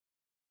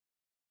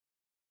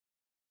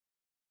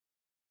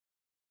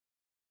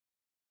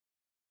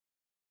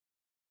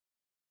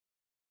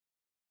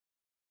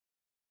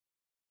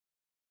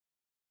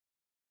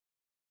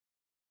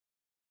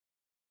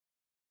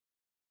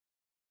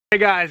Hey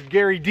guys,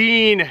 Garry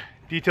Dean,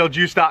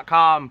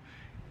 DetailJuice.com.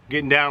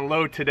 Getting down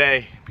low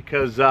today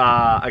because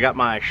I got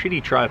my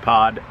shitty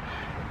tripod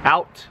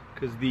out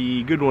because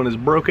the good one is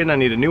broken. I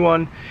need a new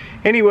one.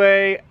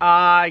 Anyway,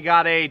 I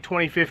got a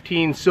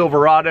 2015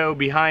 Silverado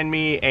behind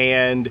me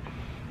and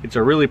it's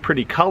a really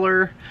pretty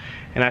color.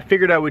 And I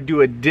figured I would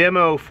do a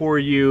demo for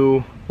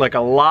you, like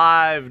a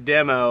live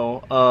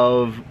demo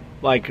of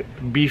like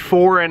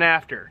before and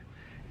after.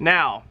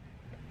 Now,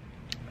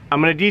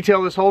 I'm gonna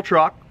detail this whole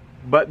truck,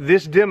 but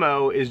this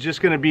demo is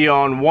just going to be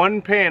on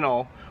one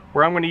panel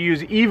where I'm going to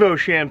use EVO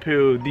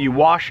shampoo, the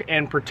wash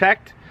and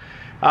protect,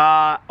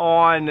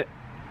 on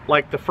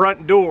like the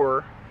front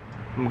door.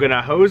 I'm going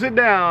to hose it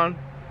down,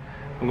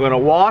 I'm going to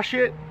wash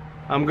it,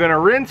 I'm going to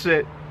rinse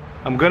it,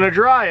 I'm going to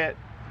dry it,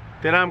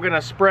 then I'm going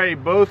to spray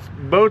both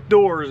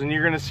doors, and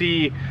you're going to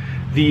see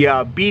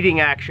the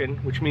beading action,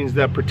 which means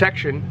the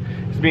protection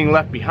is being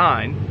left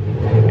behind.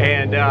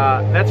 And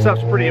that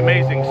stuff's pretty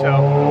amazing.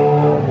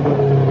 So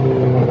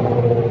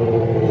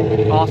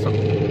awesome.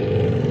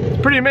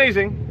 It's pretty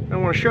amazing. I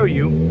want to show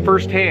you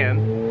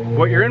firsthand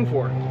what you're in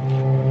for.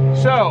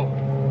 So,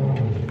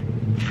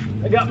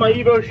 I got my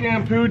EVO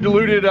shampoo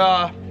diluted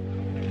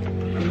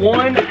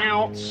 1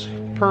 ounce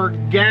per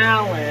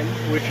gallon,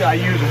 which I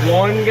use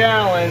 1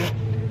 gallon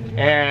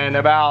and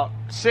about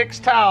 6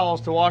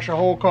 towels to wash a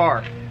whole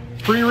car.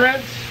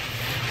 Pre-rinse.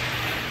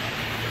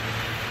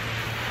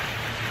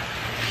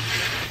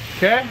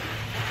 Okay.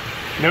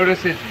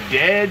 Notice it's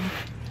dead,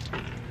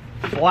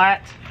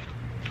 flat.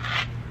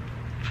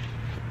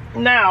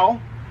 Now,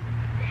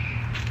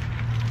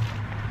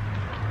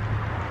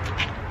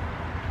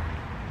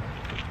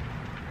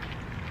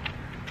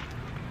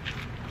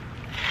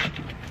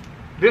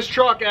 this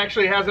truck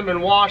actually hasn't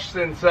been washed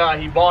since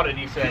he bought it,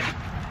 he said,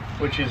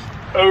 which is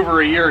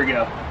over a year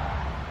ago.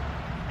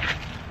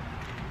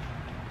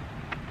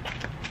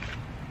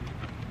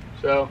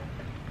 So,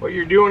 what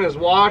you're doing is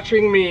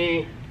watching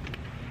me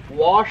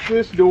wash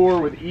this door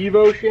with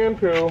EVO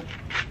shampoo.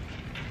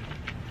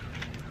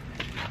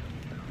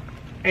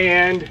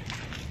 And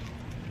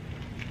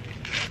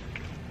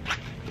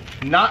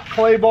not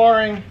clay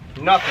barring,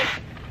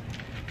 nothing,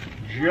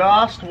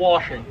 just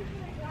washing.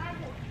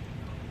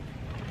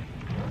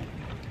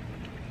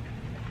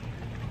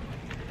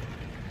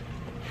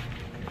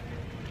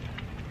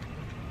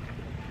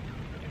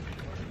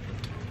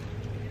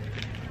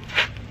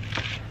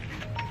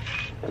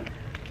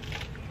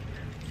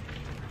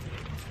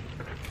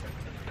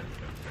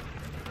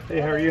 Hey,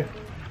 how are you?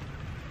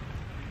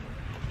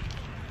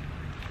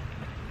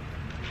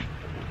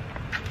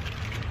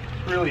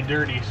 Really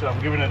dirty, so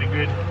I'm giving it a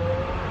good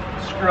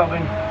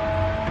scrubbing.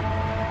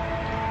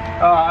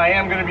 I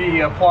am going to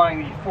be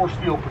applying the force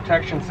field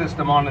protection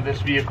system onto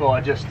this vehicle. I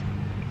just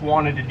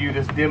wanted to do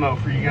this demo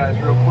for you guys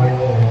real quick.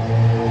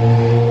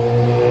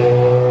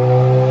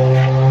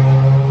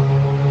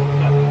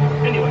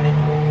 Anyway,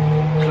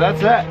 so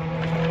that's that.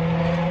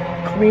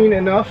 Clean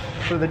enough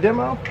for the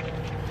demo.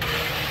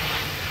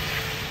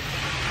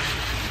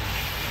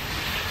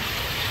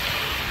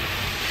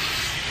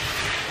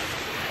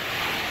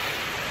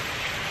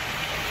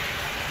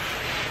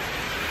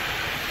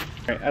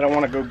 I don't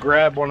want to go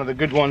grab one of the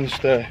good ones,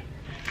 the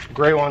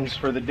gray ones,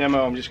 for the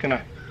demo. I'm just going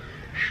to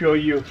show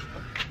you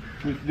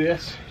with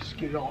this. Just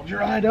get it all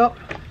dried up.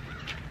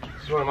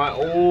 This is one of my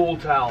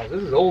old towels.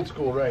 This is old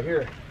school right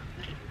here.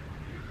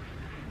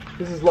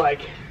 This is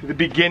like the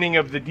beginning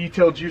of the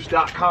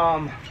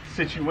DetailJuice.com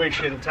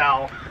situation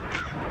towel.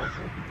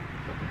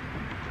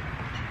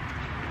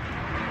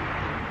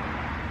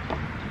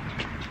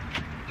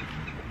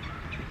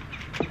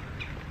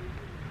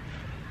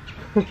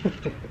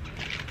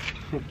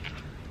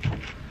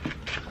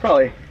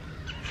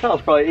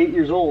 Towel's probably 8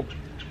 years old.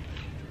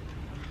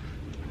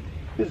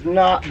 It's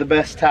not the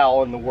best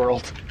towel in the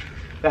world,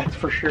 that's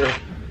for sure.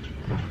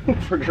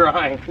 For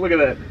drying, look at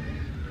that.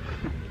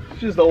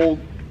 It's just old.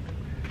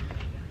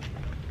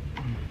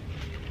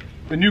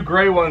 The new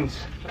gray ones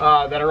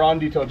that are on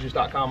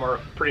DetailJuice.com are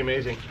pretty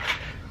amazing.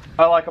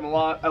 I like them a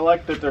lot. I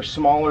like that they're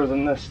smaller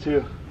than this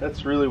too.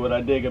 That's really what I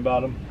dig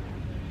about them.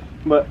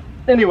 But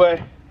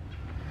anyway,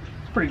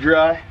 it's pretty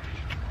dry.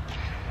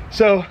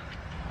 So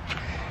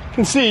you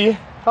can see,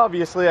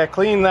 obviously I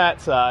cleaned that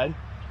side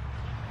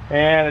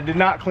and I did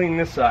not clean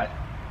this side.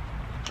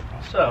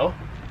 So,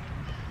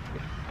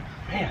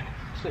 man,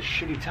 it's a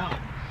shitty towel.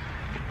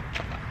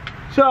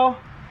 So,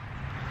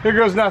 here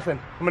goes nothing.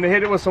 I'm gonna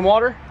hit it with some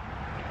water.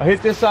 I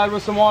hit this side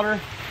with some water.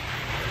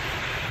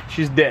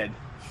 She's dead.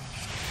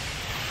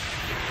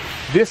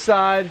 This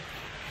side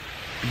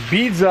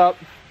beads up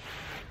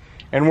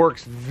and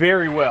works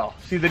very well.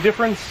 See the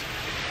difference?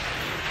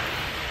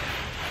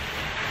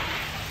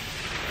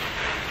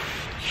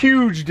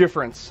 Huge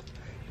difference.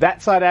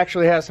 That side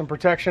actually has some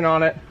protection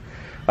on it.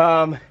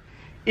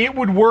 It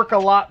would work a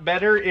lot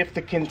better if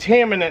the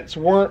contaminants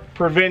weren't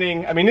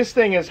preventing. I mean, this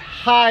thing is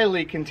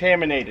highly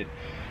contaminated.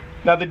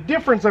 Now the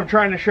difference I'm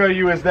trying to show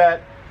you is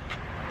that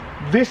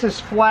this is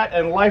flat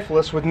and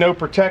lifeless with no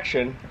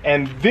protection,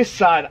 and this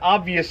side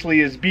obviously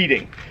is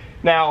beading.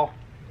 Now,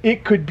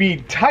 it could be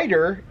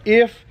tighter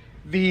if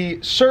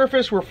the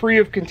surface were free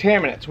of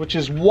contaminants, which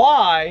is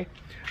why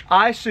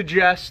I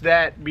suggest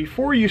that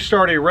before you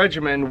start a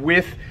regimen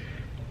with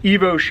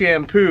EVO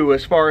shampoo,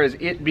 as far as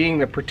it being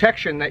the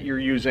protection that you're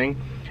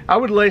using, I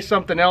would lay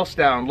something else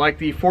down, like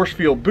the Force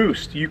Field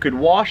Boost. You could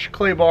wash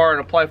clay bar and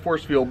apply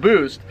Force Field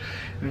Boost,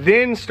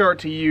 then start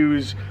to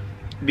use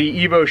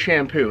the EVO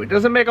shampoo. It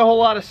doesn't make a whole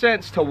lot of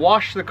sense to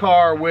wash the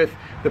car with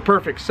the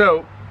Perfect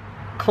Soap,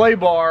 clay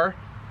bar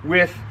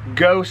with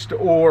Ghost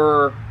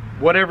or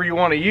whatever you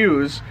want to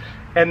use,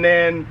 and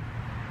then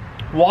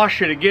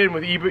wash it again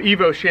with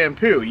EVO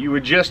shampoo. You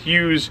would just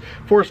use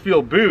Force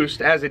Field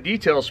Boost as a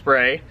detail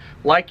spray,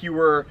 like you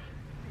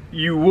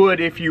would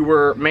if you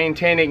were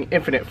maintaining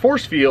infinite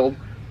force field,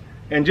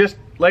 and just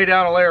lay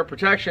down a layer of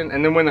protection,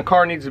 and then when the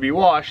car needs to be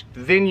washed,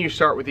 then you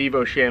start with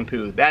EVO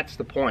shampoo. That's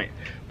the point.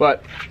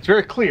 But it's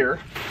very clear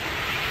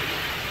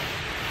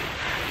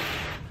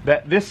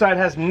that this side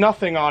has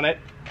nothing on it,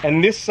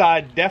 and this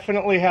side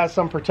definitely has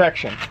some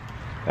protection.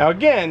 Now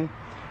again,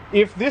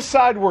 if this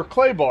side were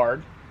clay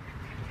barred,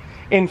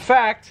 in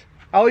fact,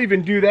 I'll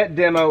even do that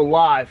demo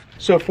live.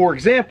 So for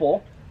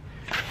example,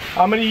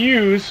 I'm going to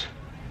use,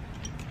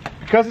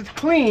 because it's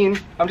clean,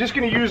 I'm just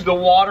going to use the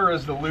water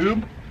as the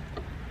lube.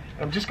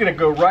 I'm just going to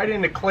go right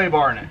into clay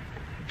bar in it.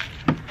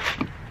 I'm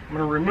going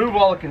to remove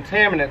all the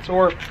contaminants,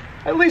 or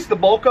at least the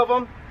bulk of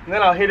them, and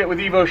then I'll hit it with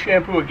EVO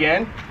shampoo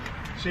again,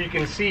 so you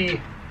can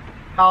see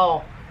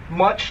how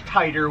much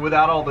tighter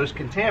without all those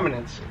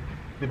contaminants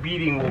the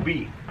beading will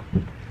be.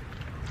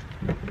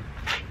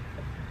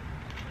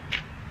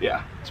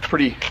 Yeah, it's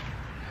pretty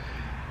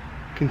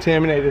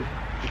contaminated.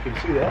 You can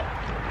see that.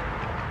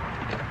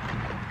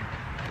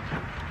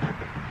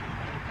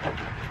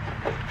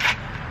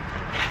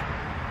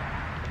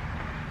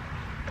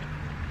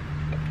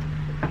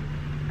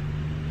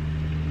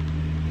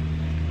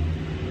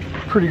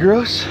 Pretty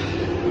gross.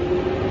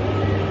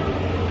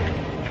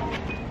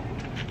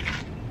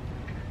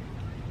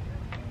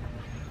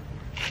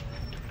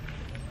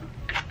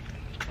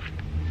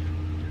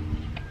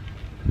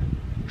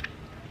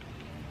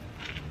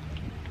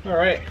 All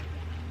right,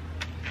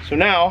 so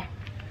now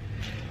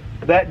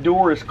that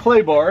door is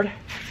clay barred.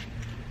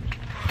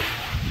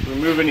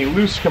 Remove any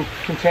loose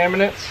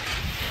contaminants.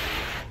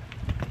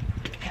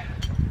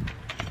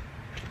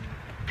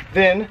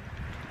 Then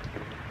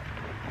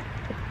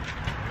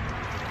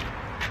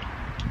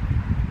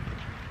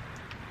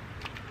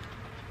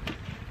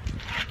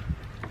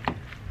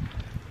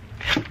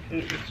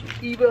hit it with some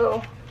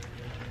EVO.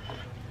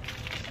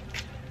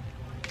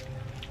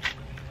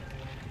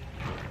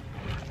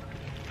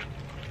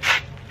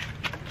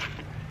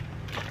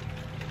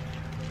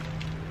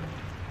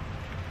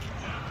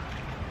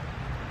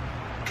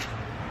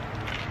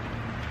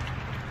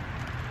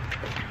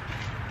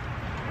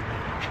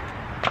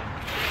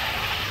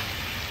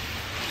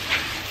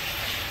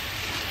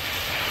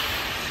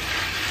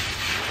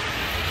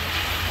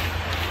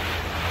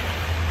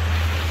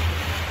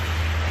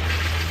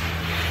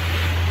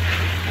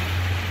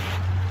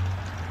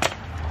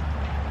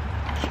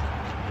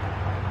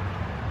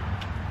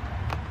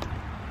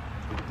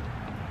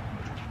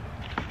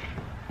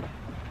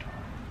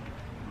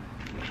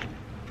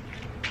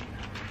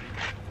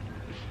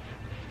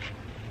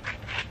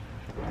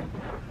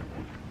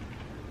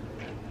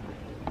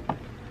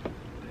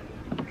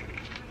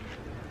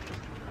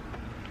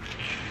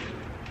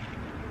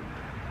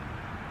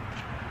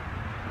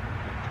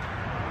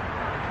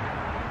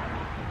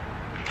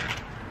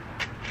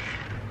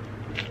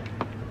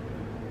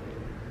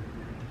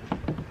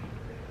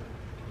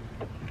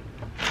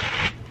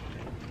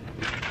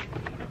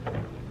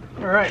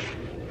 All right,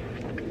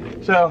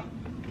 so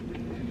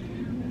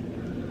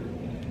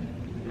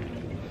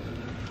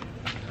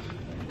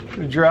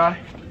pretty dry.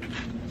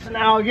 So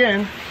now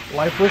again,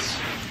 lifeless,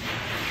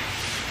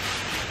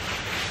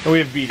 and we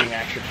have beading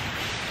action.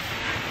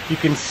 You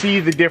can see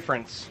the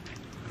difference.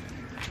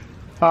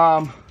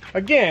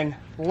 Again,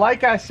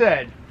 like I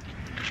said,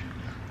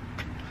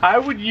 I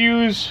would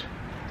use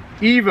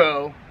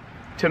EVO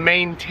to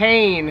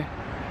maintain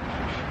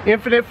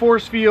infinite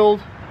force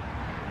field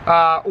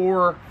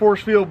or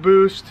Force Field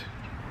Boost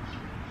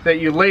that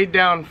you laid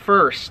down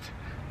first.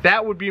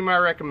 That would be my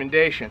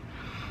recommendation.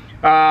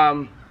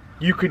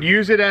 You could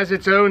use it as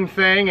its own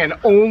thing and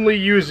only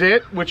use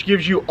it, which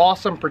gives you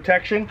awesome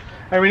protection.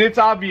 I mean, it's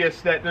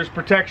obvious that there's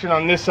protection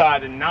on this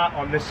side and not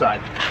on this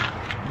side.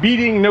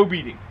 Beading, no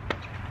beading.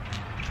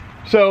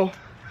 So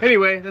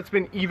anyway, that's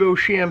been EVO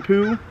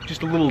shampoo.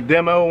 Just a little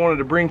demo I wanted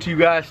to bring to you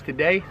guys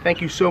today.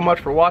 Thank you so much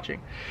for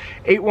watching.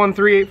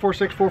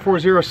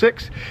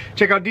 813-846-4406.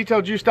 Check out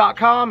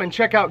detailjuice.com and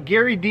check out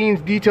Garry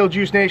Dean's Detail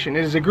Juice Nation.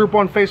 It is a group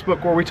on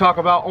Facebook where we talk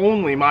about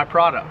only my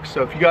products.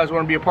 So if you guys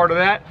want to be a part of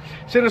that,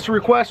 send us a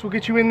request. We'll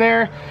get you in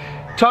there,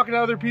 talking to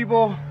other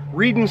people,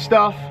 reading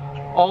stuff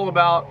all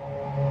about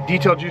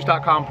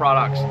detailjuice.com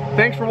products.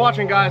 Thanks for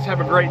watching, guys.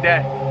 Have a great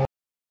day.